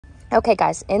Okay,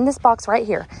 guys, in this box right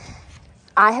here,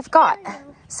 I have got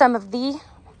one of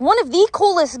the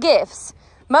coolest gifts,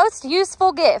 most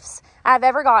useful gifts I've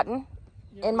ever gotten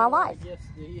in my life. Gifts,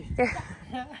 do you?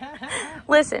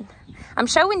 Listen, I'm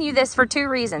showing you this for 2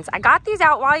 reasons. I got these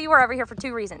out while you were over here for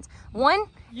 2 reasons. One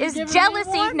is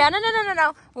jealousy.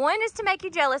 No. One is to make you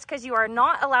jealous because you are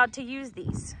not allowed to use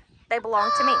these. They belong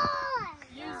to me.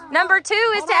 Number 2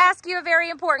 is to ask you a very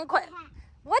important question.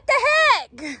 What the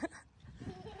heck?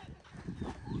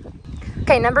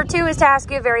 Okay, number 2 is to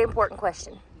ask you a very important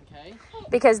question. Okay.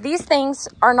 Because these things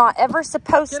are not ever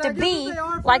supposed to be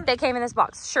like they came in this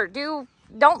box. Sure, don't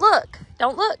look.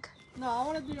 Don't look. No, I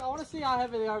want to see how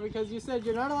heavy they are because you said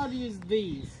you're not allowed to use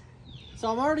these. So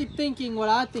I'm already thinking what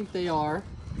I think they are.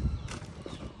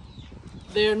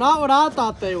 They're not what I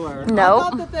thought they were. No. I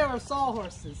thought that they were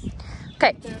sawhorses.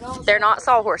 Okay, they're not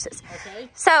sawhorses. Okay.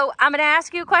 So I'm going to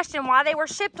ask you a question why they were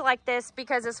shipped like this,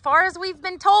 because as far as we've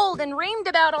been told and reamed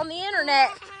about on the internet,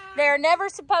 they're never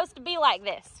supposed to be like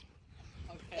this.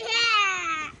 Okay.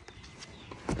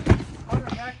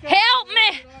 Help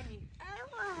me!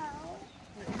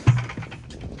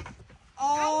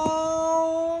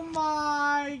 Oh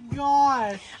my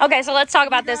gosh. Okay, so let's talk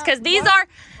about this because these are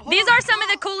some of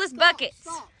the coolest buckets.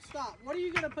 Stop. What are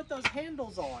you going to put those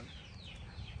handles on?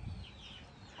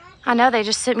 I know, they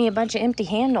just sent me a bunch of empty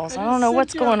handles. I don't know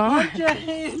what's going on.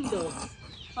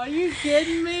 Are you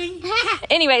kidding me?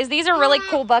 Anyways, these are really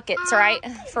cool buckets, right?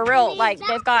 For real, like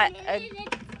they've got a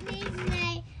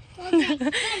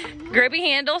grippy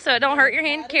handle so it don't hurt your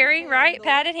hand to carry, right?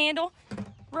 Padded handle.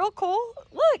 Real cool.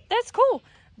 Look, that's cool.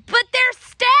 But they're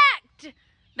stacked. They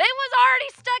was already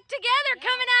stuck together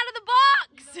coming out of the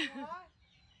box. You know why?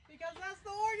 Because that's the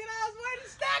organized way to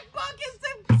stack buckets.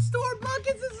 They store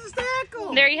buckets and stack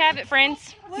them. There you have it,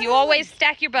 friends. You always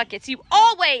stack your buckets. You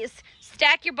always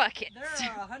stack your buckets.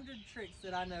 There are 100 tricks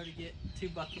that I know to get 2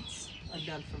 buckets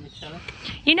undone from each other.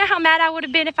 You know how mad I would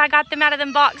have been if I got them out of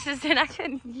them boxes and I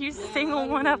couldn't use a single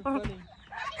one of them.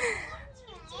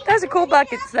 Those are cool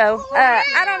buckets, though.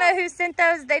 I don't know who sent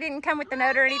those. They didn't come with the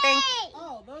note or anything.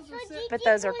 Oh, those are sent. But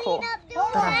those are cool.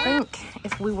 But I think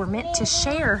if we were meant to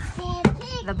share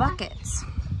the buckets,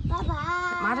 it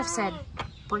might have said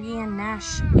Brienne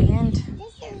Nash and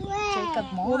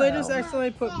Jacob Morrow. Well, they just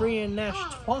accidentally put Brienne Nash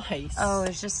twice. Oh,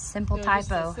 it's just a simple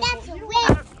typo.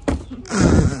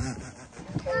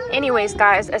 Anyways,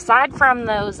 guys, aside from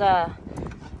those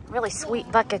really sweet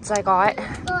buckets I got,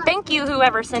 thank you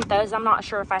whoever sent those. I'm not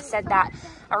sure if I said that.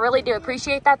 I really do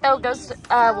appreciate that, though. Those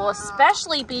will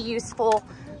especially be useful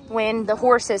when the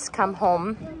horses come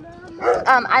home.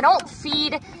 I don't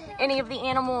feed any of the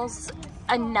animals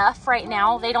enough right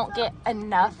now. They don't get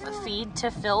enough feed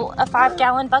to fill a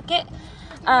 5-gallon bucket,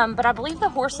 but I believe the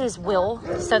horses will,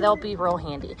 so they'll be real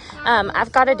handy.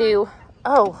 I've got to do,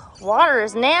 water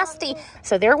is nasty.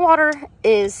 So their water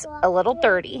is a little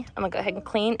dirty. I'm gonna go ahead and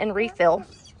clean and refill.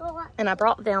 And I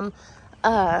brought them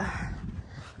a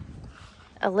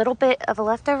little bit of a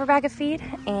leftover bag of feed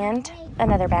and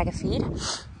another bag of feed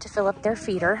to fill up their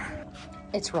feeder.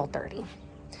 It's real dirty,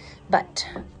 but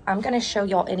I'm gonna show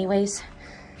y'all anyways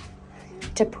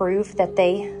to prove that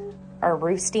they are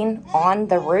roosting on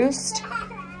the roost,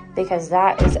 because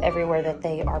that is everywhere that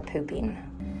they are pooping.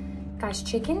 Guys,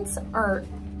 chickens are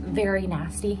very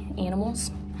nasty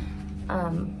animals.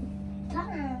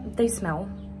 They smell.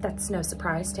 That's no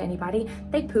surprise to anybody.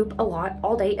 They poop a lot,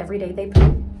 all day, every day they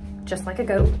poop, just like a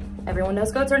goat. Everyone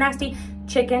knows goats are nasty.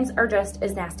 Chickens are just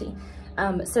as nasty.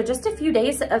 So just a few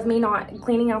days of me not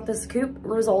cleaning out this coop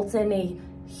results in a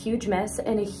huge mess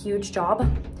and a huge job,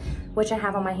 which I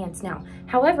have on my hands now.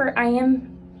 However, I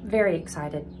am very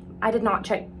excited. I did not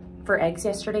check for eggs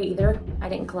yesterday either. I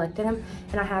didn't collect them,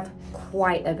 and I have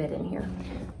quite a bit in here.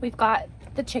 We've got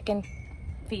the chicken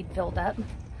feed filled up.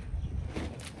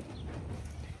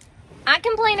 I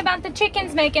complain about the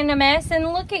chickens making a mess,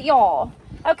 and look at y'all.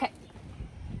 Okay.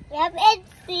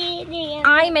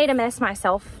 I made a mess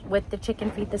myself with the chicken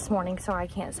feed this morning, so I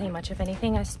can't say much of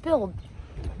anything. I spilled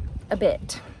a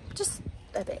bit, just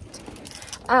a bit.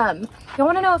 You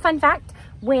want to know a fun fact?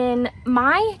 When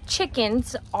my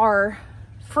chickens are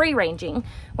free ranging,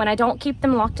 when I don't keep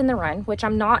them locked in the run, which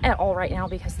I'm not at all right now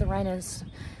because the run is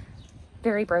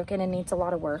very broken and needs a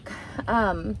lot of work.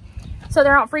 So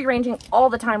they're not free ranging all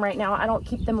the time right now. I don't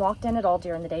keep them locked in at all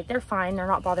during the day. They're fine. They're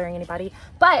not bothering anybody.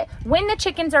 But when the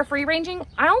chickens are free ranging,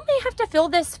 I only have to fill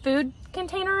this food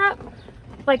container up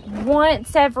like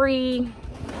once every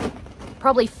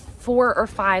probably 4 or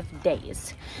 5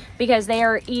 days, because they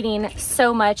are eating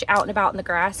so much out and about in the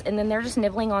grass, and then they're just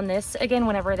nibbling on this again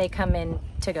whenever they come in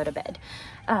to go to bed.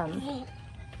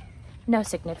 No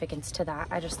significance to that.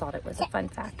 I just thought it was a fun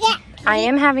fact. I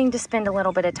am having to spend a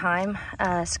little bit of time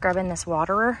scrubbing this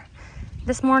waterer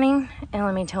this morning, and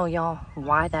let me tell y'all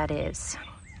why that is.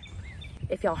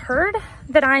 If y'all heard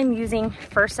that I'm using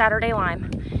First Saturday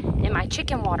Lime in my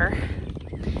chicken water,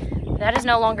 that is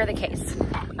no longer the case.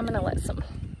 I'm gonna let some,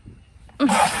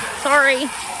 sorry.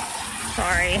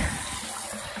 I'm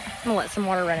gonna let some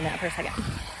water run in that for a second.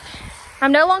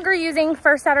 I'm no longer using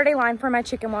First Saturday Lime for my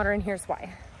chicken water, and here's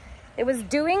why. It was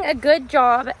doing a good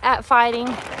job at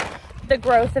fighting the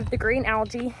growth of the green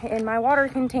algae in my water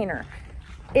container.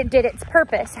 It did its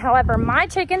purpose. However, my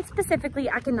chickens specifically,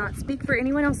 I cannot speak for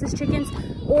anyone else's chickens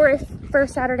or if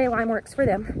First Saturday Lime works for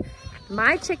them.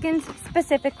 My chickens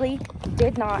specifically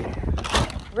did not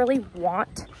really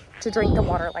want to drink the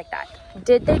water like that.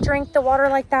 Did they drink the water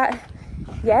like that?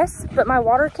 Yes, but my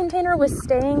water container was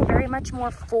staying very much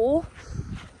more full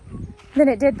than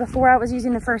it did before I was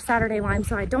using the First Saturday Lime,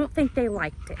 so I don't think they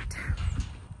liked it.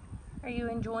 Are you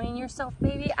enjoying yourself,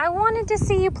 baby? I wanted to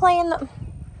see you playing the...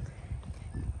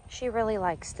 She really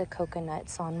likes the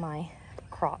coconuts on my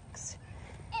Crocs.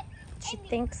 She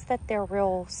thinks that they're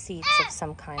real seeds of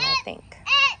some kind, I think.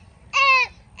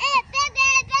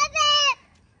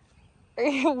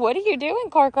 What are you doing,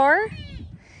 Car?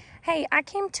 Hey, I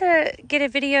came to get a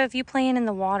video of you playing in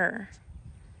the water.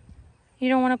 You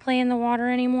don't want to play in the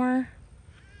water anymore?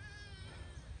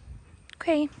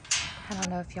 Okay. I don't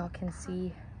know if y'all can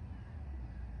see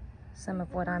some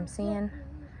of what I'm seeing,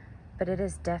 but it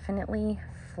is definitely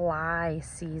fly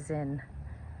season.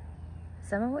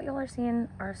 Some of what y'all are seeing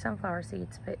are sunflower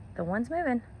seeds, but the ones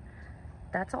moving,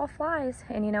 that's all flies.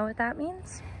 And you know what that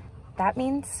means? That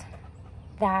means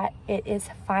that it is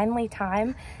finally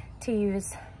time to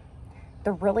use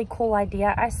the really cool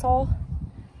idea I saw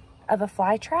of a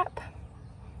fly trap.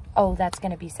 Oh, that's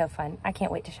gonna be so fun. I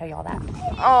can't wait to show y'all that.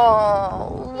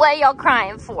 Oh, what y'all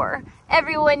crying for?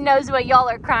 Everyone knows what y'all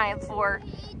are crying for.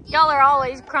 Y'all are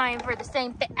always crying for the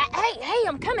same thing. Hey,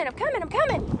 I'm coming.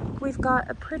 We've got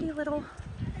a pretty little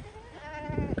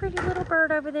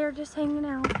bird over there just hanging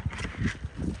out.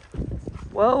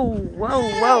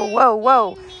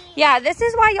 Whoa. Yeah, this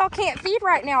is why y'all can't feed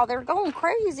right now. They're going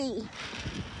crazy.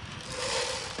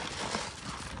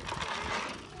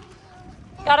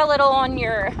 Got a little on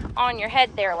your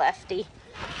head there, Lefty.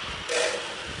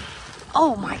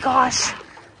 Oh my gosh.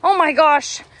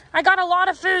 I got a lot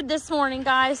of food this morning,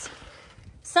 guys.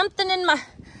 Something in my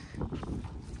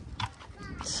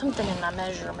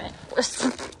measurement was...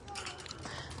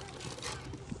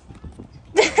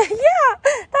 Yeah,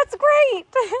 that's great.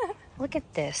 Look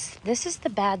at this. This is the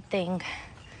bad thing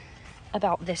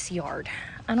about this yard.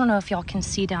 I don't know if y'all can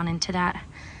see down into that.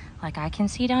 Like I can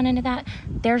see down into that.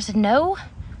 There's no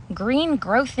green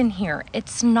growth in here.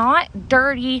 It's not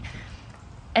dirty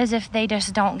as if they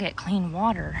just don't get clean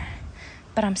water.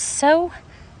 But I'm so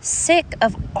sick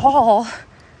of all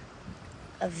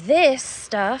of this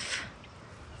stuff.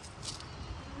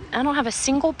 I don't have a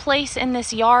single place in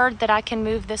this yard that I can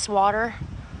move this water.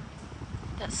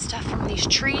 That stuff from these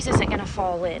trees isn't gonna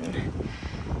fall in.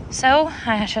 So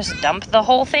I just dump the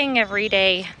whole thing every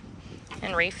day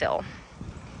and refill.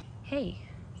 Hey,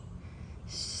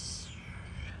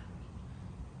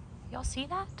 y'all see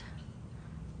that?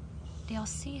 Do y'all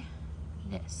see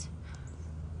this?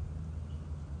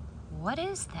 What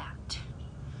is that?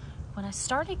 When I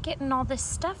started getting all this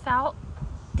stuff out,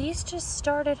 these just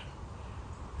started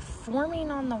forming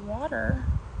on the water.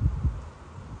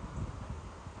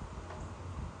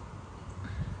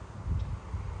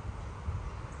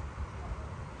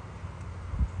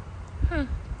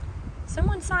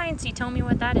 Someone sciencey tell me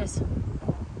what that is.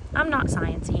 I'm not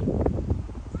sciencey.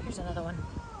 Here's another one.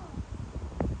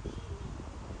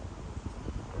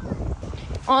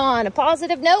 On a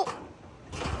positive note,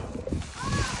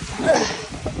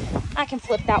 I can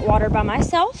flip that water by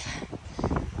myself.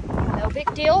 No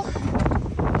big deal.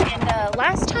 And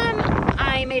last time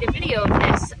I made a video of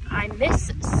this, I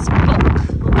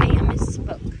misspoke. Okay, I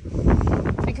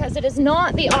misspoke. Because it is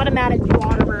not the automatic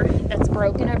waterer that's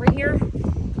broken over here.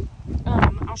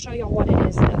 I'll show y'all what it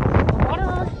is though. The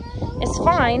waterer is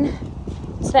fine.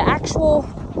 It's the actual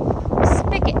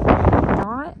spigot.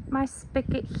 Not my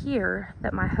spigot here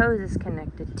that my hose is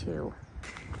connected to.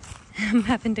 I'm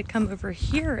having to come over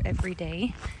here every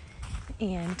day,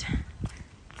 and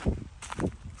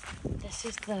this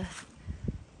is the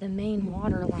main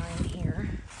water line here.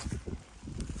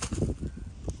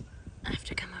 I have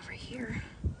to come over here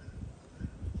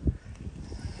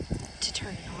to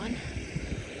turn it on.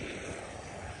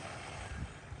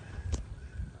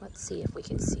 Let's see if we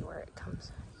can see where it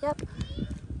comes. Yep.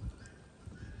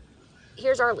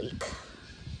 Here's our leak.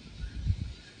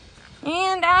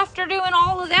 And after doing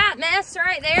all of that mess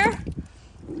right there,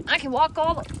 I can walk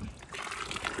all the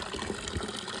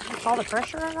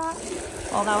pressure I got.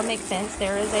 Well, that would make sense.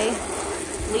 There is a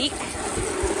leak.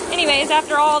 Anyways,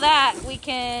 after all that, we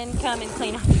can come and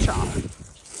clean up the trough.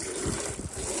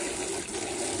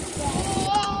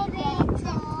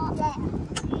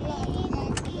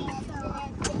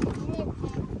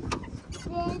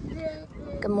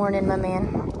 Good morning, my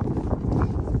man.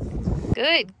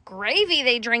 Good gravy,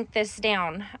 they drink this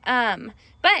down.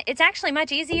 But it's actually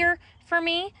much easier for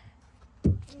me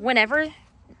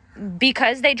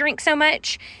because they drink so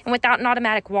much, and without an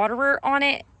automatic waterer on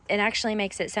it, it actually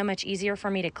makes it so much easier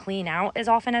for me to clean out as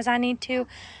often as I need to.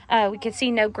 We can see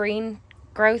no green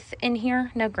growth in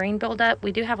here, no green buildup.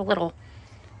 We do have a little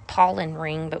pollen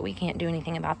ring, but we can't do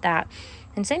anything about that.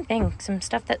 And same thing, some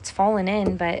stuff that's fallen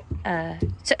in, but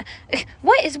so,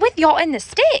 what is with y'all in the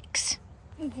sticks?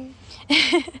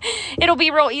 It'll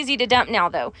be real easy to dump now,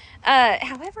 though.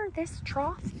 However, this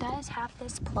trough does have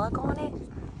this plug on it.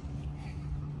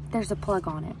 There's a plug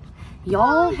on it.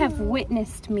 Y'all have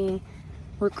witnessed me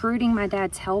recruiting my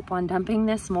dad's help on dumping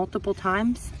this multiple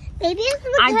times.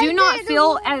 I do not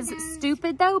feel as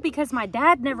stupid, though, because my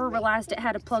dad never realized it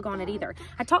had a plug on it either.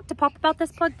 I talked to Pop about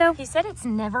this plug, though. He said it's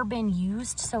never been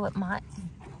used, so it might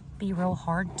be real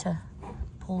hard to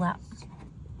pull out.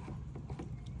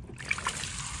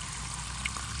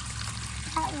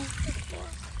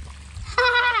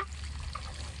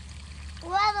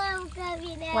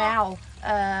 Wow.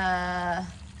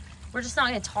 We're just not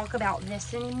going to talk about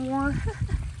this anymore.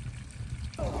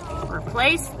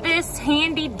 Replace this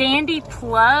handy dandy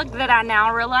plug that I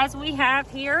now realize we have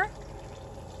here.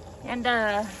 And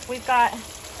we've got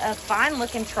a fine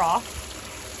looking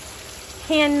trough.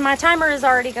 And my timer is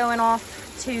already going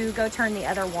off to go turn the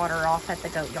other water off at the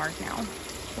goat yard now.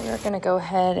 We're going to go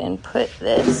ahead and put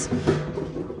this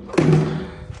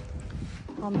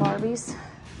on Barbie's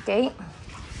gate.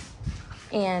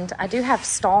 And I do have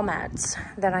stall mats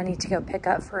that I need to go pick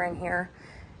up for in here,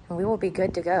 and we will be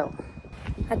good to go.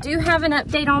 I do have an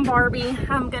update on Barbie.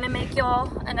 I'm gonna make y'all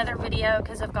another video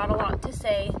because I've got a lot to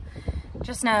say.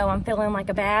 Just know I'm feeling like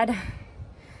a bad,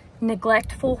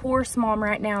 neglectful horse mom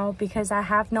right now because I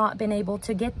have not been able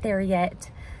to get there yet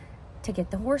to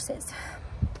get the horses.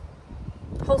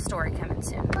 Whole story coming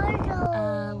soon.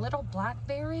 Little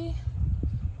Blackberry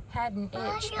had an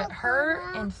itch, but her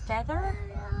and Feather,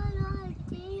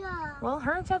 well,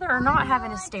 her and Feather are not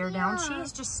having a stare down.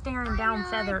 She's just staring down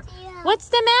Feather. What's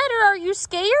the matter? Are you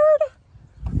scared?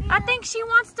 I think she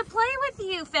wants to play with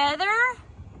you, Feather.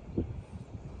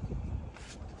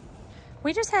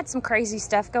 We just had some crazy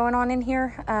stuff going on in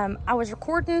here. I was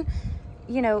recording,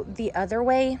 you know, the other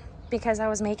way because I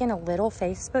was making a little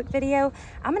Facebook video.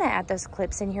 I'm going to add those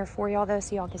clips in here for y'all, though,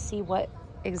 so y'all can see what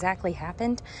exactly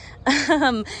happened.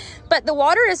 But the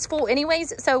water is full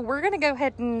anyways, so we're going to go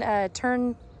ahead and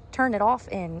turn it off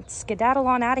and skedaddle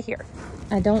on out of here.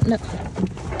 I don't know.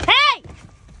 Hey!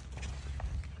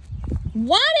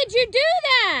 Why did you do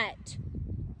that?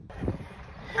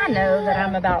 I know that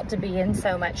I'm about to be in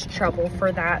so much trouble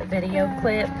for that video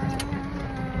clip.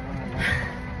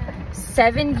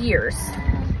 7 years,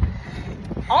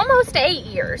 almost 8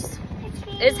 years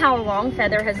is how long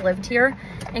Feather has lived here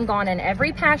and gone in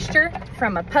every pasture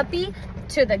from a puppy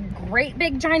to the great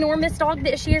big ginormous dog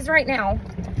that she is right now.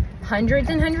 Hundreds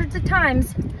and hundreds of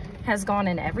times has gone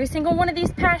in every single one of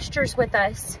these pastures with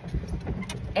us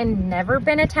and never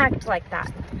been attacked like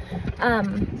that.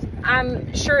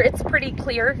 I'm sure it's pretty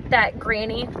clear that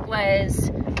Granny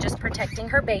was just protecting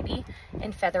her baby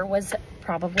and Feather was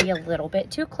probably a little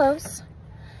bit too close.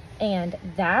 And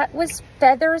that was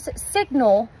Feather's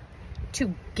signal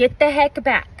to get the heck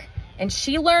back. And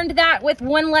she learned that with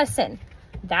one lesson.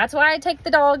 That's why I take the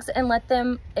dogs and let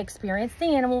them experience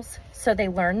the animals so they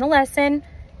learn the lesson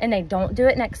and they don't do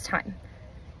it next time.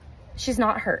 She's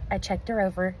not hurt. I checked her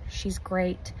over. She's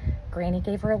great. Granny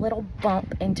gave her a little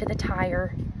bump into the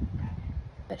tire,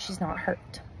 but she's not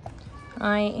hurt.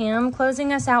 I am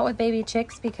closing us out with baby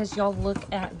chicks because y'all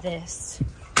look at this.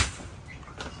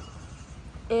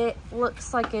 It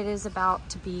looks like it is about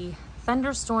to be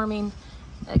thunderstorming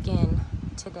again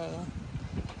today.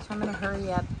 So I'm gonna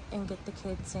hurry up and get the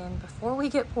kids in before we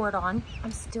get poured on.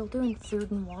 I'm still doing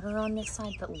food and water on this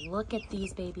side, but look at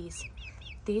these babies.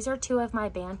 These are 2 of my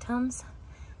bantams,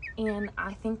 and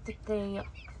I think that they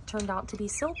turned out to be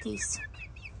silkies.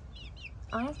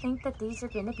 I think that these are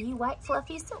gonna be white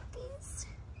fluffy silkies.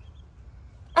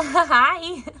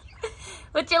 Hi.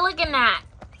 What you looking at?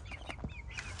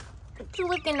 What you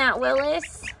looking at,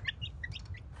 Willis?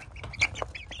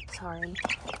 Sorry.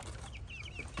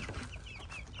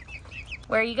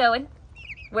 Where are you going?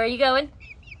 Where are you going?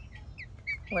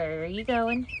 Where are you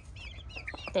going?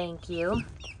 Thank you.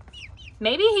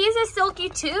 Maybe he's a silky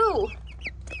too.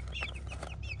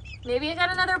 Maybe I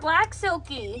got another black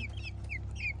silky.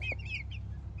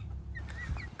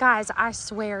 Guys, I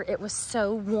swear it was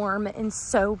so warm and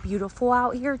so beautiful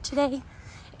out here today.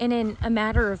 And in a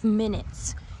matter of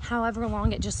minutes, however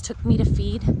long it just took me to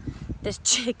feed the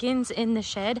chickens in the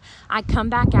shed, I come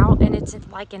back out and it's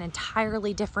like an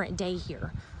entirely different day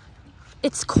here.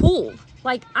 It's cool.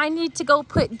 Like, I need to go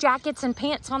put jackets and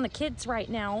pants on the kids right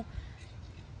now.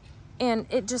 And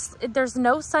there's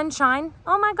no sunshine.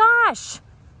 Oh my gosh.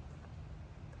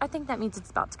 I think that means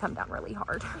it's about to come down really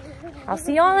hard. I'll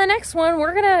see you on the next one.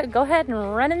 We're gonna go ahead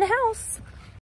and run in the house.